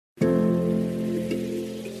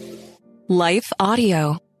Life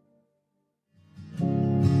Audio.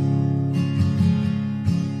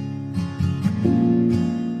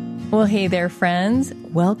 Well, hey there, friends.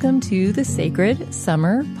 Welcome to the Sacred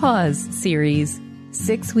Summer Pause series.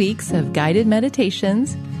 6 weeks of guided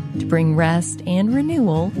meditations to bring rest and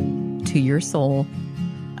renewal to your soul.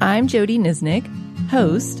 I'm Jody Nisnik,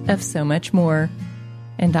 host of So Much More,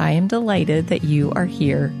 and I am delighted that you are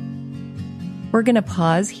here. We're going to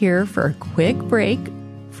pause here for a quick break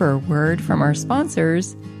for a word from our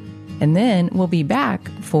sponsors, and then we'll be back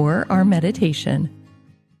for our meditation.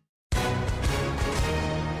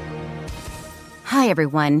 Hi,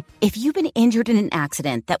 everyone. If you've been injured in an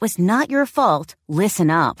accident that was not your fault, listen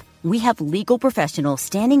up. We have legal professionals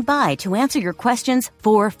standing by to answer your questions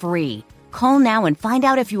for free. Call now and find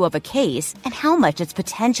out if you have a case and how much it's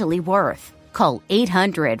potentially worth. Call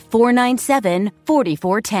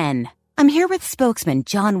 800-497-4410. I'm here with spokesman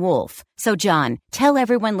John Wolf. So, John, tell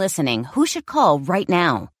everyone listening who should call right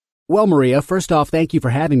now. Well, Maria, first off, thank you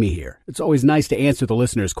for having me here. It's always nice to answer the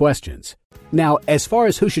listeners' questions. Now, as far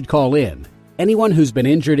as who should call in, anyone who's been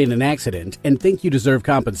injured in an accident and think you deserve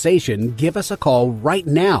compensation, give us a call right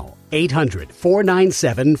now.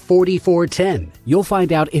 800-497-4410. You'll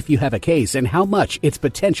find out if you have a case and how much it's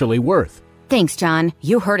potentially worth. Thanks, John.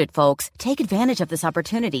 You heard it, folks. Take advantage of this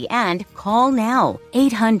opportunity and call now.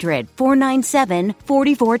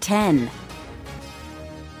 800-497-4410.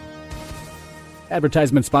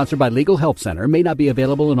 Advertisement sponsored by Legal Help Center. May not be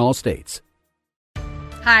available in all states.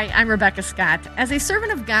 Hi, I'm Rebecca Scott. As a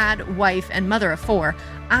servant of God, wife, and mother of 4,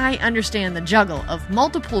 I understand the juggle of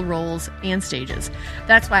multiple roles and stages.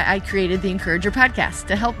 That's why I created the Encourager podcast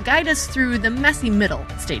to help guide us through the messy middle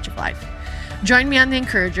stage of life. Join me on the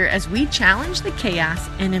Encourager as we challenge the chaos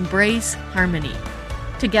and embrace harmony.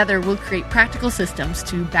 Together, we'll create practical systems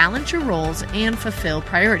to balance your roles and fulfill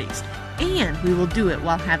priorities. And we will do it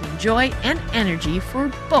while having joy and energy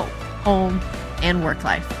for both home and work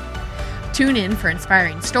life. Tune in for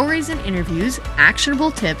inspiring stories and interviews,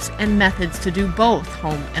 actionable tips, and methods to do both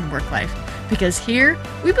home and work life. Because here,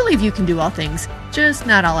 we believe you can do all things, just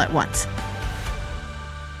not all at once.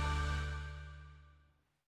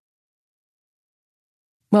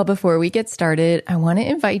 Well, before we get started, I want to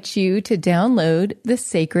invite you to download the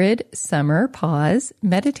Sacred Summer Pause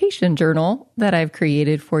meditation journal that I've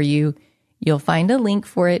created for you. You'll find a link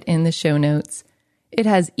for it in the show notes. It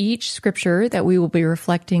has each scripture that we will be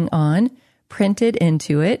reflecting on printed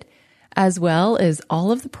into it, as well as all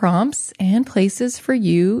of the prompts and places for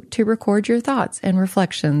you to record your thoughts and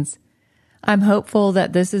reflections. I'm hopeful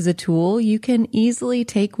that this is a tool you can easily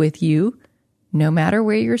take with you, no matter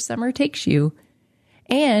where your summer takes you.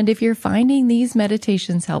 And if you're finding these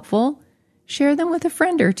meditations helpful, share them with a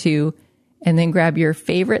friend or two, and then grab your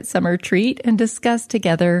favorite summer treat and discuss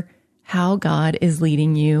together how God is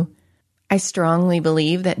leading you. I strongly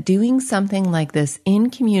believe that doing something like this in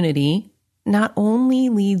community not only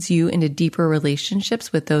leads you into deeper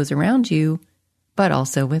relationships with those around you, but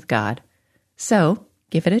also with God. So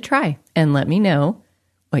give it a try and let me know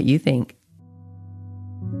what you think.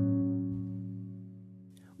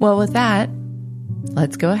 Well, with that,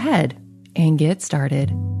 let's go ahead and get started.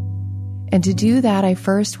 And to do that, I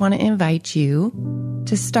first want to invite you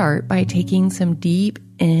to start by taking some deep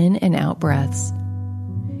in and out breaths.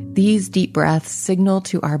 These deep breaths signal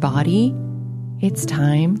to our body it's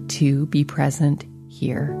time to be present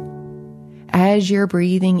here. As you're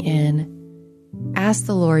breathing in, ask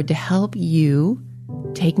the Lord to help you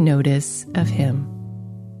take notice of Him.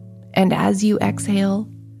 And as you exhale,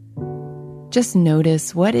 just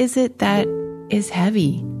notice, what is it that is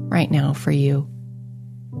heavy right now for you?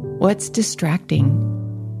 What's distracting?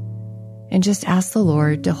 And just ask the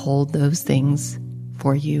Lord to hold those things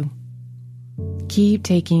for you. Keep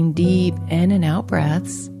taking deep in and out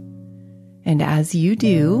breaths. And as you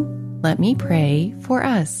do, let me pray for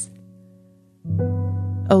us.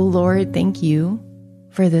 Oh Lord, thank you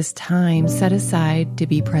for this time set aside to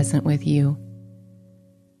be present with you.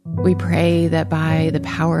 We pray that by the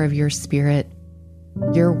power of your Spirit,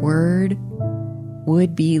 your word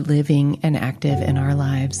would be living and active in our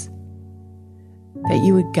lives. That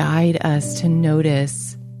you would guide us to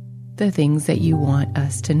notice the things that you want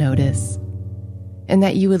us to notice. And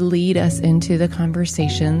that you would lead us into the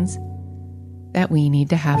conversations that we need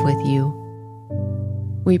to have with you.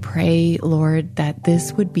 We pray, Lord, that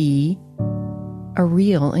this would be a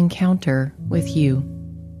real encounter with you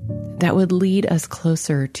that would lead us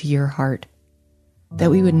closer to your heart,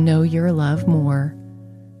 that we would know your love more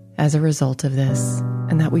as a result of this,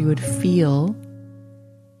 and that we would feel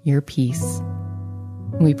your peace.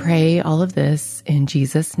 We pray all of this in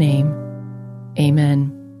Jesus' name.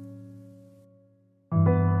 Amen.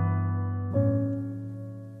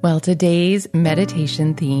 Well, today's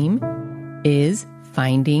meditation theme is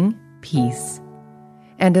finding peace.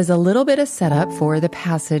 And as a little bit of setup for the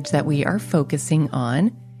passage that we are focusing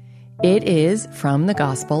on, it is from the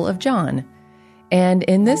Gospel of John. And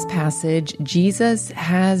in this passage, Jesus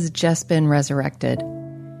has just been resurrected.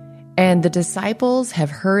 And the disciples have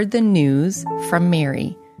heard the news from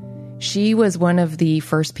Mary. She was one of the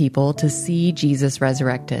first people to see Jesus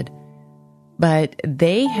resurrected. But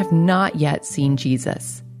they have not yet seen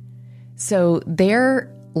Jesus. So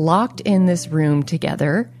they're locked in this room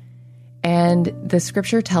together, and the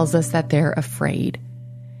scripture tells us that they're afraid.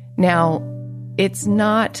 Now, it's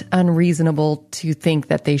not unreasonable to think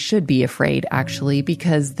that they should be afraid, actually,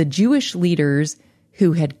 because the Jewish leaders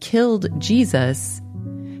who had killed Jesus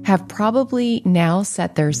have probably now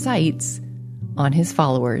set their sights on his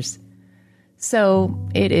followers. So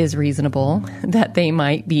it is reasonable that they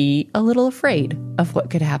might be a little afraid of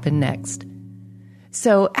what could happen next.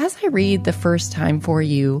 So as I read the first time for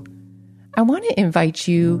you, I want to invite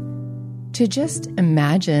you to just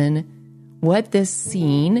imagine what this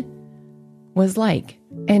scene was like,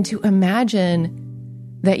 and to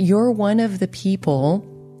imagine that you're one of the people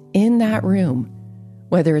in that room,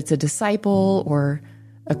 whether it's a disciple or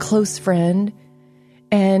a close friend.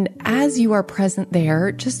 And as you are present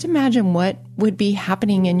there, just imagine what would be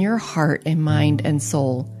happening in your heart and mind and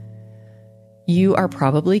soul. You are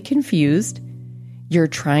probably confused. You're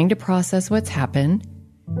trying to process what's happened.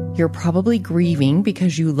 You're probably grieving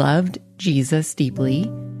because you loved Jesus deeply.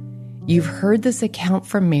 You've heard this account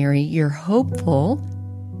from Mary. You're hopeful.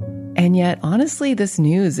 And yet, honestly, this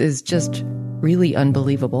news is just really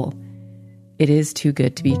unbelievable. It is too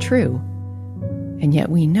good to be true. And yet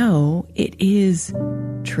we know it is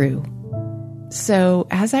true. So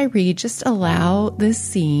as I read, just allow this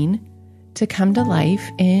scene to come to life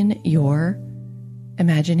in your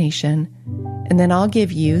imagination, and then I'll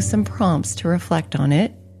give you some prompts to reflect on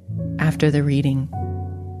it after the reading.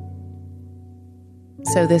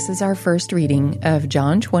 So this is our first reading of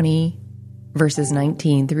John 20, verses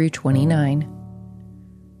 19 through 29.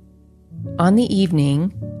 On the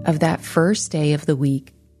evening of that first day of the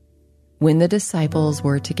week, when the disciples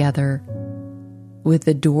were together, with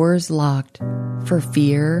the doors locked for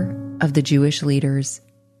fear of the Jewish leaders,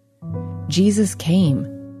 Jesus came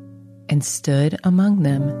and stood among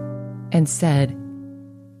them and said,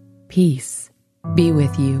 "Peace be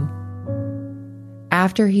with you."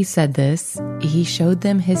 After he said this, he showed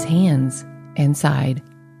them his hands and side.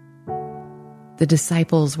 The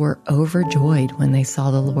disciples were overjoyed when they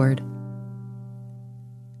saw the Lord.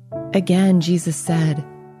 Again, Jesus said,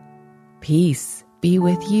 "Peace be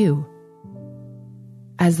with you.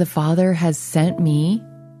 As the Father has sent me,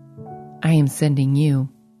 I am sending you."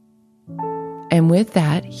 And with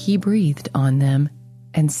that, he breathed on them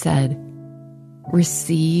and said,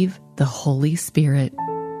 "Receive the Holy Spirit.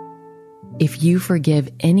 If you forgive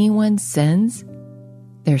anyone's sins,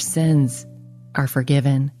 their sins are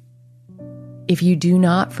forgiven. If you do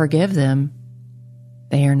not forgive them,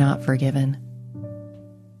 they are not forgiven."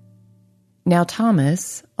 Now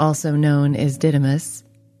Thomas, also known as Didymus,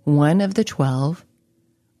 one of the 12,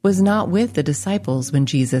 was not with the disciples when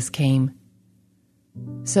Jesus came.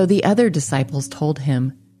 So the other disciples told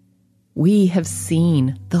him, "We have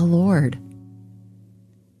seen the Lord."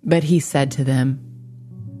 But he said to them,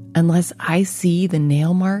 "Unless I see the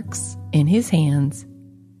nail marks in his hands,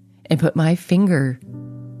 and put my finger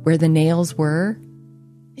where the nails were,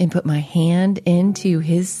 and put my hand into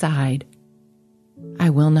his side, I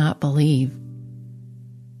will not believe."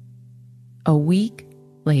 A week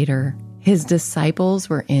later, his disciples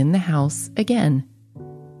were in the house again,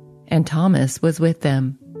 and Thomas was with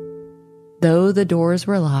them. Though the doors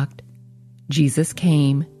were locked, Jesus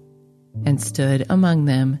came and stood among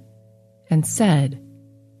them and said,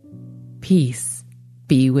 "Peace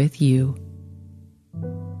be with you."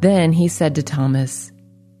 Then he said to Thomas,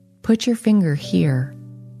 "Put your finger here.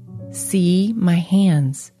 See my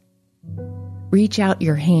hands. Reach out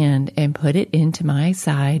your hand and put it into my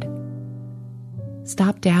side.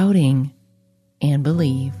 Stop doubting and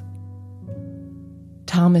believe."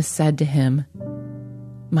 Thomas said to him,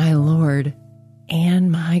 "My Lord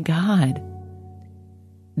and my God."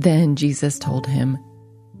 Then Jesus told him,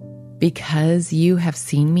 "Because you have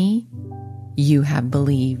seen me, you have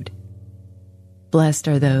believed. Blessed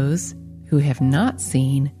are those who have not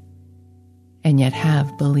seen and yet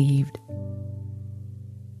have believed."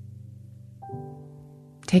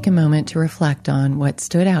 Take a moment to reflect on what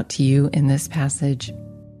stood out to you in this passage.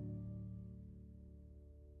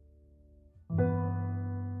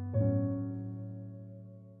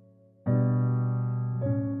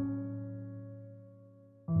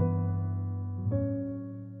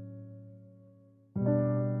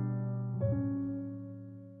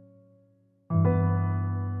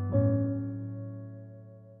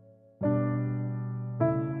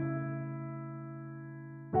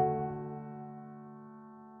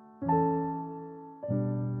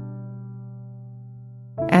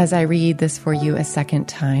 As I read this for you a second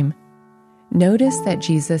time, notice that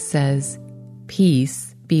Jesus says,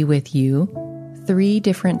 "Peace be with you," 3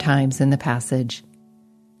 different times in the passage.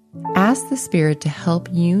 Ask the Spirit to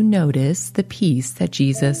help you notice the peace that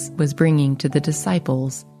Jesus was bringing to the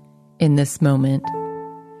disciples in this moment,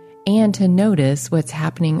 and to notice what's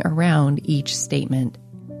happening around each statement.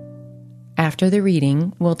 After the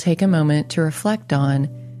reading, we'll take a moment to reflect on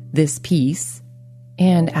this peace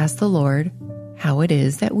and ask the Lord how it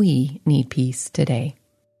is that we need peace today.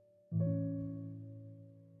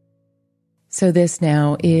 So this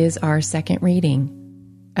now is our second reading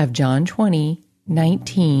of John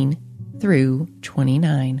 20:19 through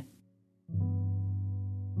 29.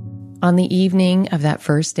 On the evening of that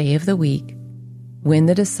first day of the week, when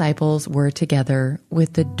the disciples were together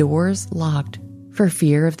with the doors locked for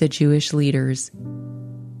fear of the Jewish leaders,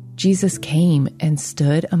 Jesus came and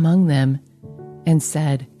stood among them and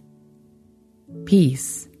said,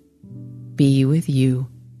 "Peace be with you."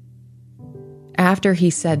 After he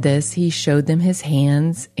said this, he showed them his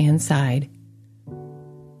hands and side.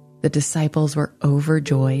 The disciples were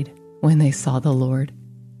overjoyed when they saw the Lord.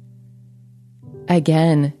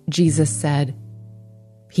 Again, Jesus said,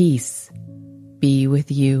 "Peace be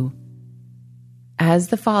with you. As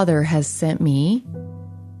the Father has sent me,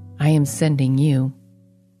 I am sending you."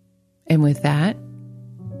 And with that,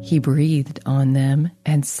 he breathed on them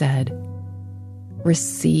and said,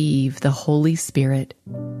 "Receive the Holy Spirit.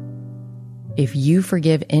 If you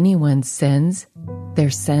forgive anyone's sins,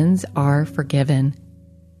 their sins are forgiven.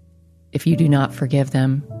 If you do not forgive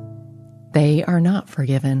them, they are not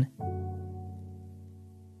forgiven."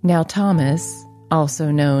 Now Thomas,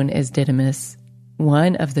 also known as Didymus,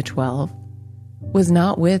 one of the 12, was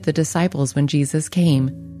not with the disciples when Jesus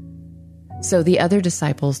came. So the other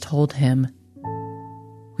disciples told him,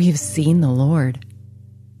 "We have seen the Lord."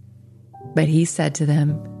 But he said to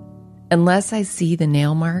them, "Unless I see the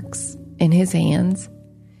nail marks in his hands,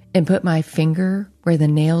 and put my finger where the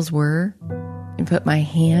nails were, and put my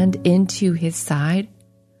hand into his side,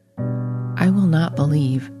 I will not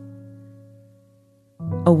believe."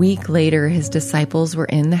 A week later, his disciples were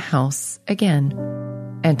in the house again,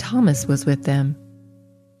 and Thomas was with them.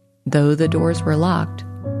 Though the doors were locked,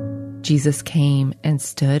 Jesus came and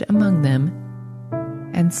stood among them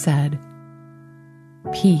and said,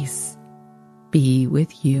 "Peace be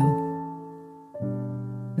with you."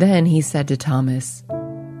 Then he said to Thomas,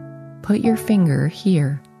 "Put your finger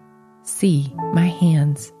here. See my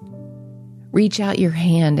hands. Reach out your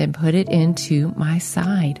hand and put it into my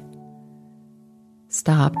side.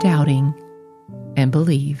 Stop doubting and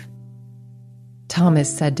believe." Thomas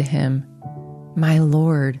said to him, "My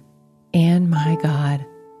Lord and my God."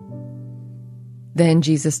 Then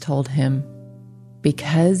Jesus told him,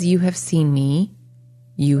 "Because you have seen me,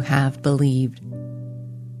 you have believed.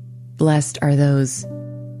 Blessed are those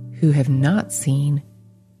who have not seen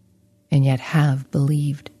and yet have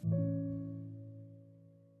believed."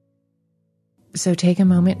 So take a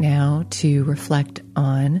moment now to reflect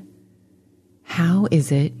on how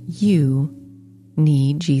is it you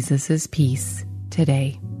need Jesus' peace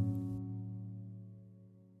today.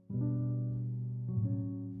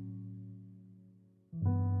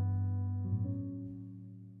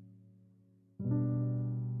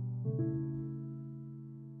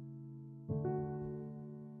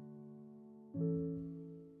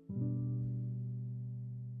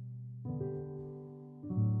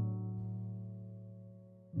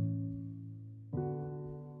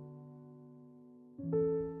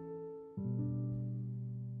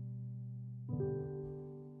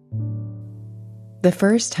 The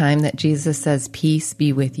first time that Jesus says, "Peace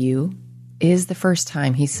be with you," is the first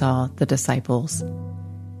time he saw the disciples.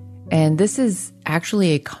 And this is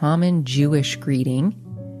actually a common Jewish greeting.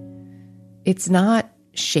 It's not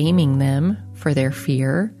shaming them for their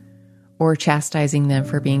fear or chastising them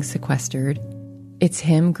for being sequestered. It's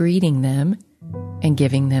him greeting them and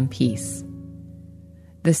giving them peace.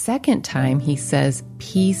 The second time he says,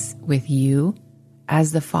 "Peace with you.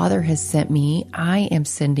 As the Father has sent me, I am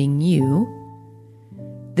sending you."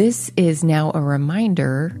 This is now a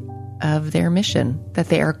reminder of their mission, that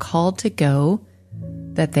they are called to go,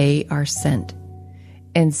 that they are sent.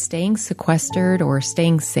 And staying sequestered or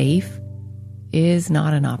staying safe is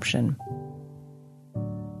not an option.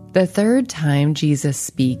 The third time Jesus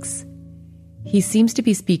speaks, he seems to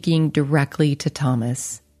be speaking directly to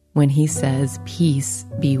Thomas when he says, "Peace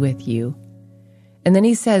be with you." And then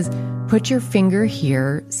he says, "Put your finger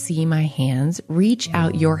here, see my hands, reach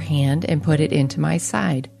out your hand and put it into my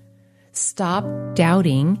side. Stop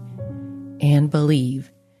doubting and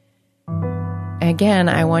believe." Again,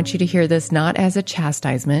 I want you to hear this not as a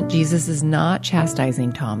chastisement. Jesus is not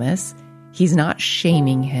chastising Thomas. He's not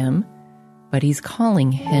shaming him, but he's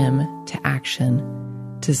calling him to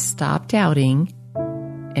action, to stop doubting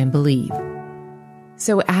and believe.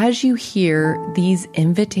 So as you hear these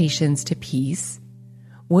invitations to peace,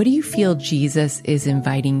 what do you feel Jesus is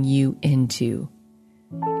inviting you into?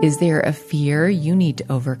 Is there a fear you need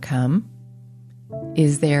to overcome?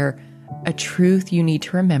 Is there a truth you need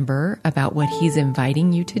to remember about what he's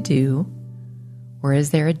inviting you to do? Or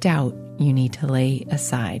is there a doubt you need to lay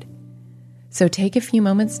aside? So take a few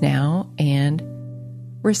moments now and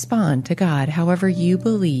respond to God however you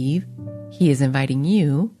believe he is inviting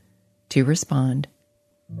you to respond.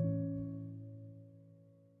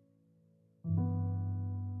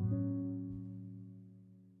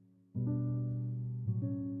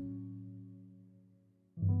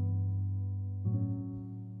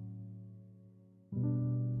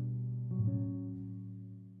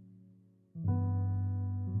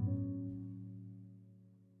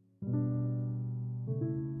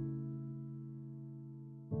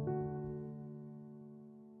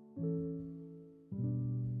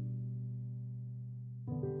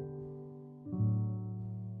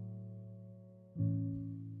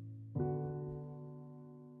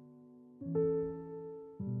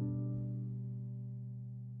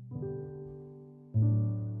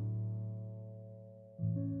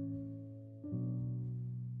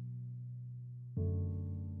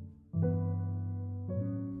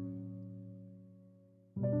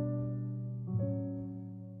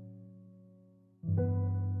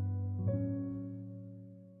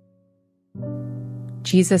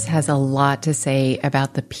 Jesus has a lot to say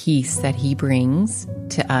about the peace that he brings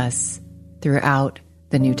to us throughout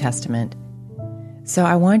the New Testament. So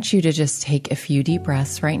I want you to just take a few deep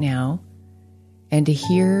breaths right now and to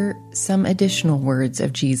hear some additional words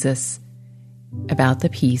of Jesus about the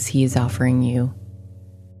peace he is offering you.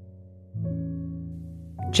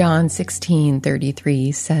 John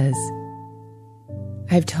 16:33 says,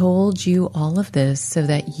 "I've told you all of this so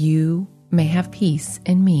that you may have peace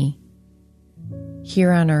in me.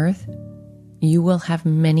 Here on earth, you will have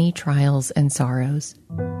many trials and sorrows,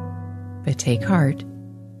 but take heart,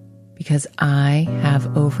 because I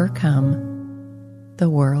have overcome the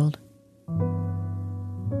world."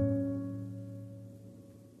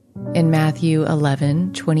 In Matthew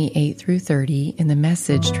 11:28 through 30, in the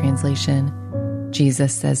Message translation,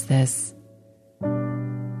 Jesus says this,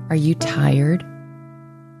 "Are you tired,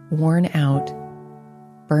 worn out,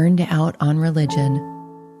 burned out on religion?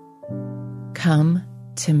 Come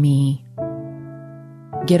to me.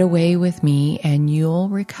 Get away with me and you'll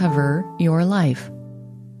recover your life.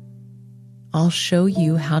 I'll show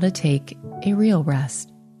you how to take a real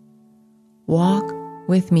rest. Walk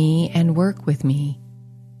with me and work with me.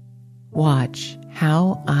 Watch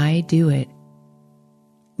how I do it.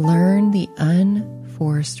 Learn the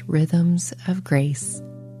unforced rhythms of grace.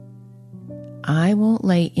 I won't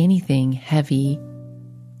lay anything heavy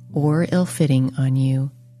or ill-fitting on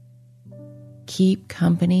you. Keep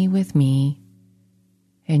company with me,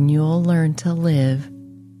 and you'll learn to live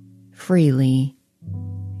freely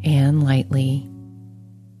and lightly."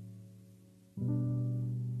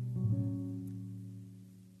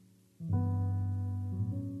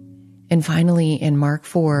 And finally, in Mark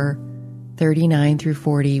 4:39 through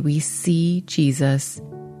 40, we see Jesus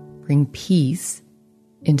bring peace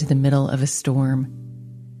into the middle of a storm.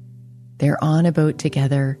 They're on a boat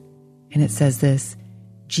together, and it says this,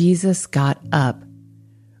 "Jesus got up,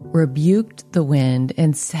 rebuked the wind,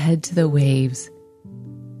 and said to the waves,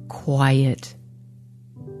 'Quiet,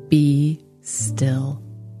 be still.'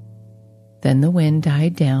 Then the wind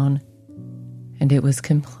died down, and it was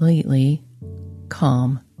completely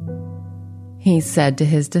calm. He said to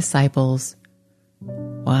his disciples,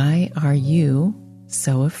 'Why are you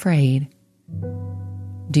so afraid?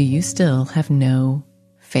 Do you still have no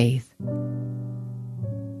faith?'"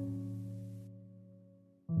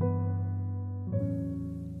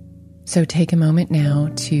 So take a moment now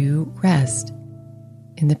to rest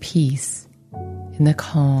in the peace, in the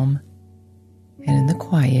calm, and in the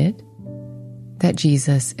quiet that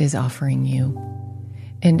Jesus is offering you.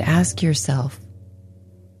 And ask yourself,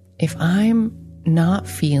 if I'm not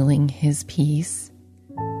feeling his peace,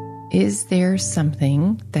 is there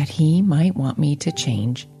something that he might want me to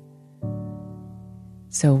change?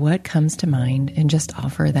 So what comes to mind, and just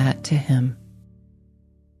offer that to him.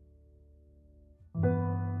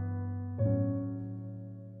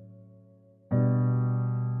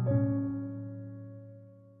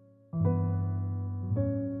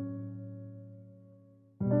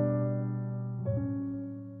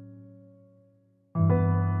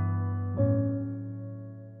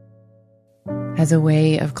 As a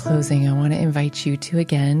way of closing, I want to invite you to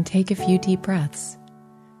again take a few deep breaths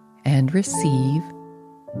and receive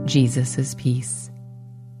Jesus' peace.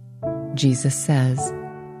 Jesus says,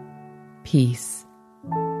 "Peace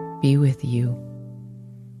be with you.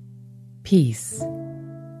 Peace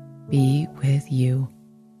be with you.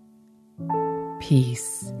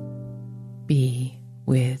 Peace be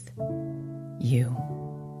with you."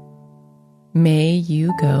 May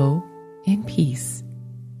you go in peace.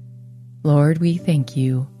 Lord, we thank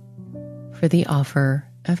you for the offer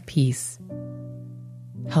of peace.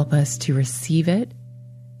 Help us to receive it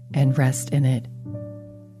and rest in it.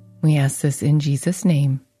 We ask this in Jesus'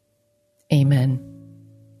 name. Amen.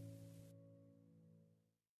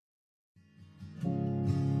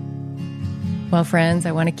 Well, friends,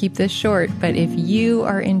 I want to keep this short, but if you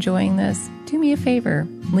are enjoying this, do me a favor.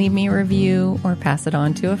 Leave me a review or pass it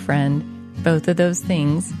on to a friend. Both of those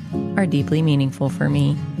things are deeply meaningful for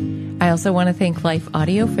me. I also want to thank Life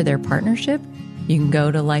Audio for their partnership. You can go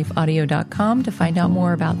to lifeaudio.com to find out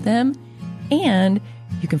more about them, and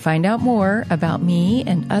you can find out more about me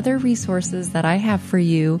and other resources that I have for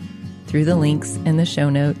you through the links in the show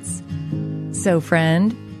notes. So,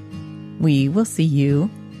 friend, we will see you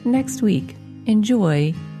next week.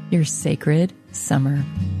 Enjoy your sacred summer.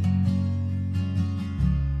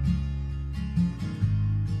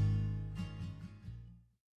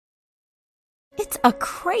 It's a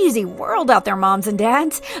crazy world out there, moms and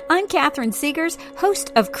dads. I'm Catherine Segars,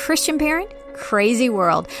 host of Christian Parent Crazy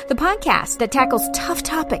World, the podcast that tackles tough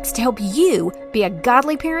topics to help you be a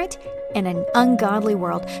godly parent in an ungodly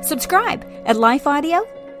world. Subscribe at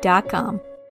lifeaudio.com.